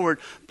forward.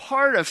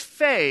 Part of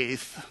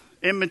faith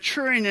and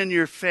maturing in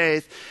your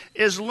faith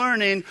is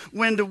learning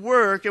when to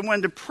work and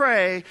when to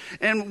pray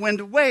and when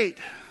to wait.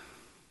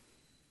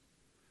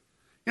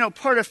 You know,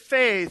 part of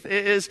faith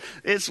is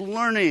it's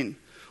learning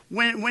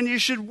when you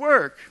should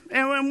work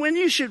and when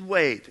you should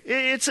wait.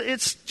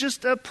 It's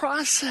just a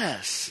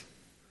process.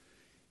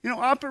 You know,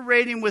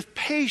 operating with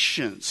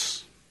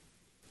patience,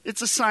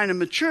 it's a sign of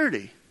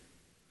maturity.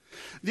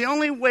 The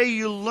only way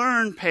you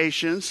learn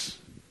patience,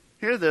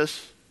 hear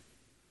this,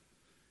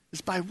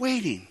 is by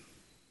waiting.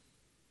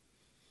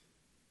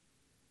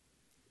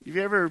 Have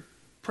you ever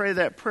prayed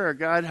that prayer,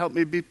 God, help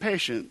me be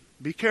patient?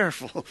 Be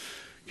careful,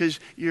 because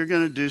you're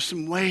going to do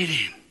some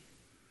waiting.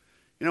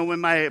 You know, when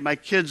my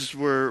kids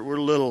were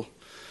little,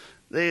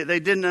 they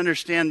didn't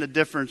understand the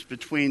difference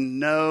between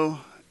no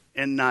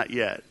and not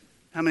yet.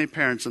 How many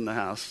parents in the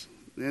house?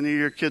 Any of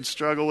your kids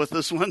struggle with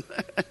this one?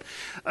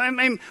 I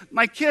mean,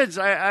 my kids,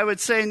 I would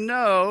say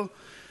no,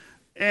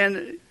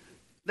 and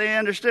they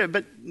understood,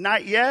 but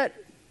not yet.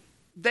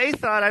 They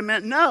thought I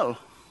meant no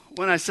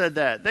when I said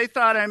that. They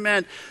thought I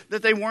meant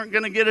that they weren't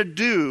going to get to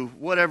do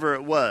whatever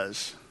it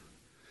was.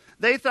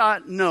 They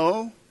thought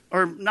no,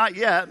 or not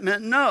yet,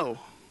 meant no.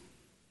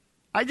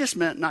 I just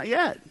meant not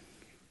yet.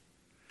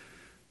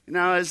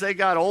 Now, as they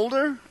got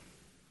older,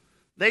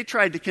 they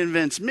tried to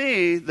convince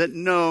me that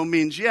no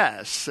means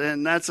yes,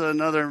 and that's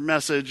another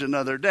message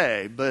another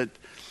day. But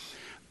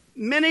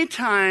many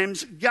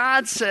times,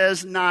 God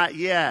says not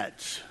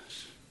yet.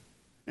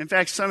 In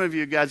fact, some of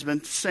you, God's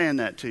been saying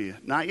that to you.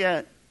 Not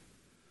yet.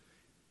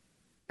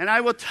 And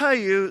I will tell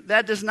you,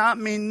 that does not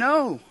mean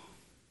no.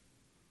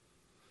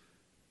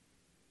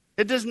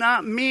 It does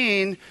not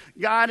mean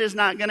God is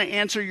not going to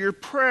answer your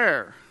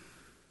prayer.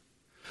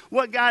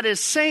 What God is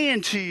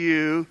saying to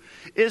you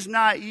is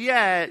not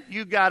yet,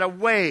 you got to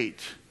wait.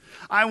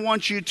 I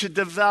want you to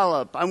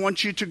develop. I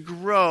want you to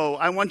grow.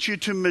 I want you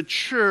to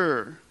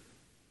mature.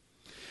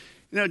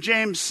 You know,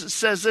 James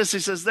says this. He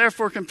says,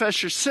 therefore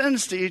confess your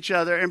sins to each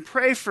other and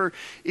pray for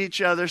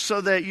each other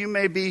so that you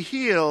may be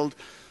healed.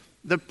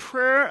 The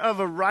prayer of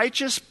a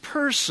righteous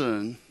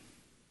person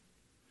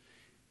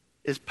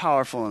is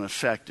powerful and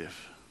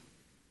effective.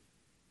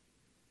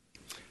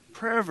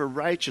 Prayer of a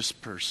righteous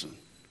person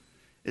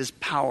is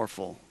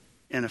powerful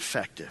and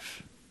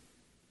effective.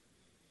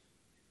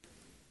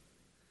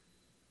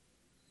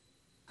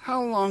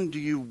 How long do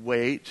you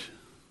wait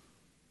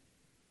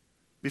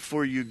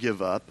before you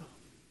give up?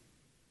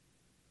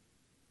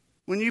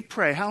 When you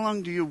pray, how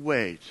long do you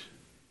wait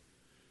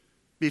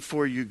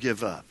before you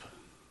give up?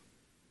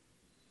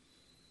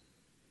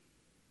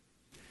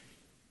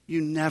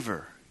 You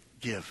never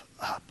give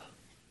up.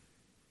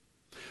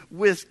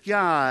 With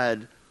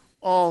God,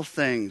 all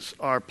things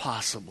are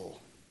possible.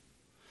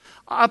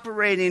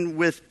 Operating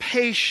with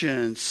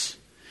patience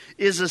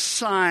is a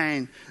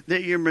sign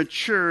that you're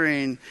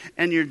maturing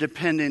and you're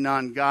depending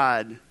on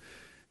God.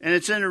 And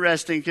it's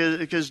interesting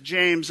because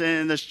James,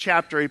 in this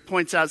chapter, he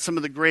points out some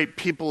of the great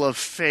people of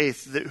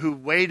faith who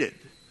waited.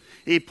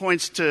 He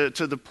points to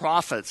the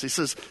prophets. He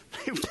says,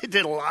 they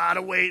did a lot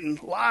of waiting.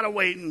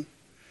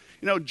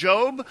 You know,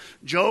 Job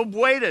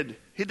waited.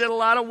 He did a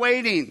lot of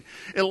waiting.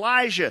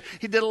 Elijah,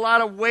 he did a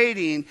lot of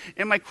waiting.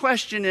 And my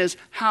question is,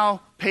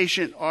 how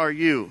patient are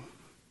you?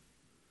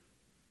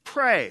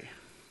 Pray.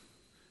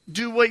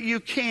 Do what you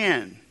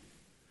can.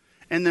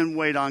 And then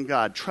wait on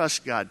God.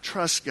 Trust God.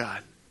 Trust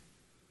God.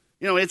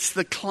 You know, it's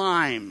the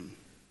climb.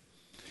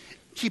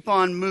 Keep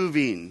on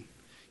moving.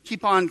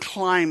 Keep on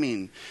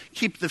climbing.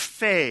 Keep the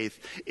faith.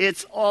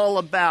 It's all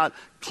about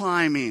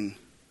climbing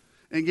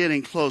and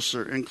getting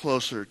closer and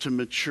closer to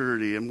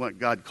maturity and what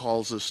God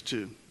calls us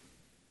to.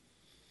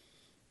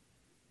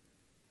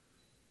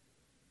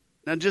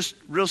 Now, just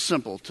real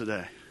simple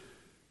today.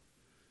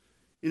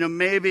 You know,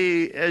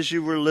 maybe as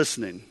you were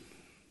listening,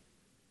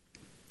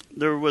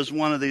 there was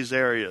one of these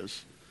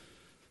areas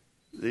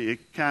that you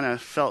kind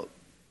of felt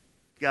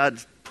God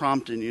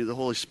prompting you, the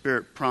Holy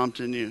Spirit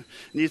prompting you,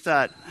 and you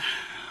thought,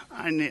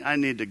 I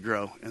need to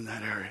grow in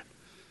that area.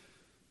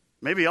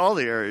 Maybe all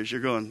the areas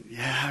you're going,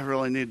 yeah, I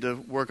really need to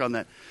work on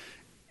that.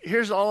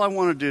 Here's all I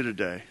want to do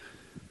today,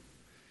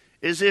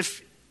 is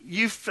if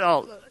you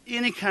felt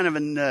any kind of a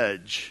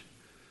nudge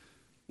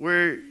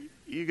where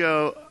you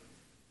go,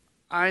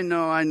 I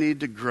know I need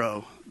to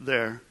grow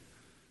there.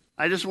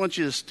 I just want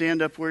you to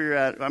stand up where you're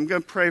at. I'm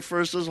going to pray for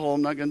us as a whole.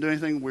 I'm not going to do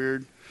anything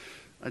weird.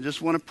 I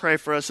just want to pray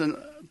for us. And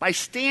by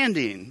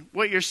standing,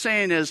 what you're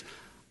saying is,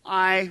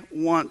 I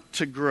want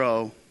to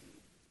grow.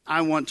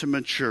 I want to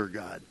mature,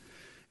 God.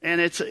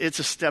 And it's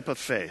a step of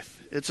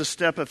faith. It's a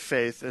step of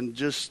faith. And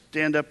just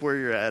stand up where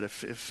you're at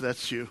if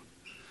that's you.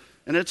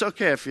 And it's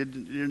okay if you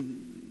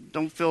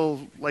don't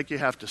feel like you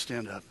have to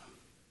stand up.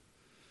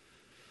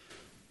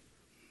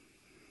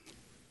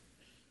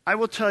 I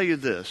will tell you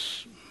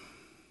this.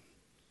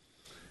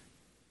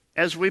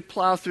 As we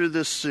plow through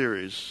this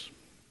series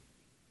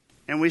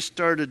and we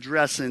start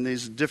addressing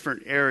these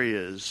different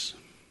areas,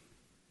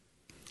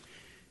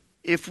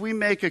 if we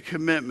make a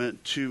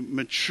commitment to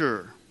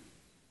mature,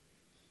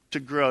 to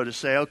grow, to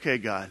say, okay,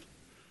 God,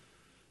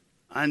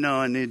 I know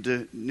I need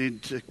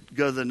to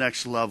go to the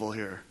next level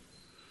here.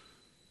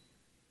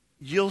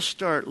 You'll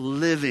start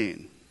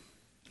living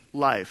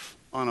life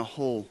on a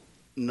whole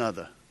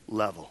nother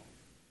level.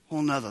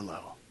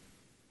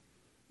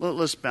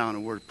 Let's bow in a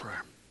word of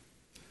prayer.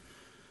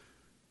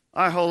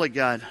 Our holy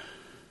God,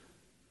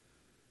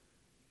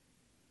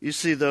 you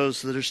see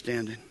those that are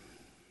standing.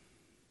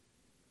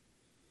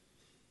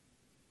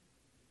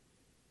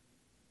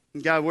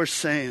 God, we're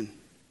saying,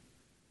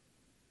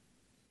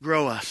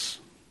 grow us,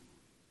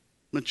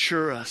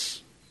 mature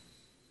us.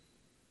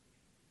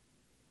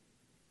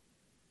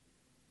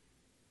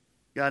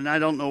 God, and I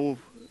don't know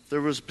if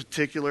there was a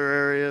particular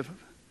area,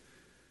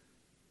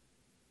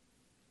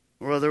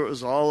 or whether it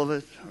was all of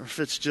it, or if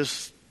it's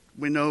just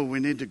we know we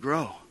need to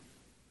grow.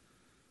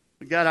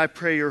 But God, I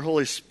pray your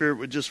Holy Spirit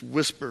would just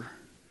whisper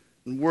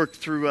and work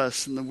through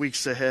us in the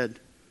weeks ahead.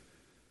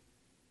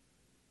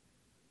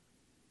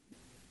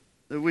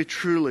 That we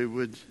truly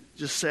would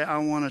just say, I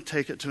want to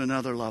take it to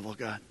another level,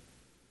 God.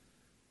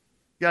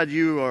 God,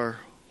 you are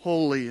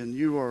holy and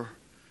you are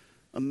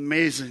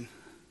amazing.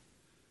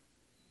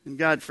 And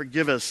God,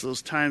 forgive us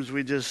those times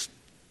we just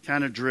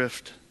kind of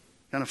drift,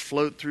 kind of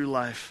float through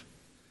life.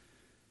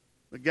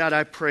 But God,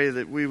 I pray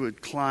that we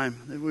would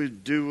climb, that we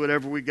would do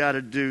whatever we got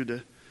to do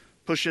to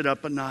push it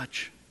up a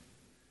notch.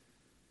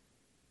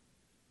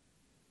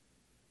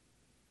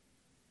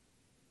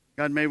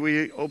 God, may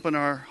we open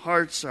our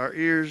hearts, our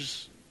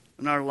ears,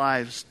 and our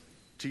lives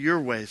to your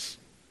ways.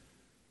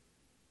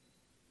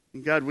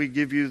 And God, we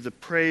give you the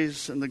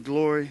praise and the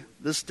glory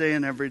this day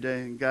and every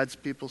day. And God's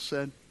people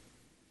said,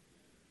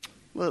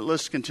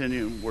 let's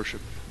continue in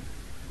worship.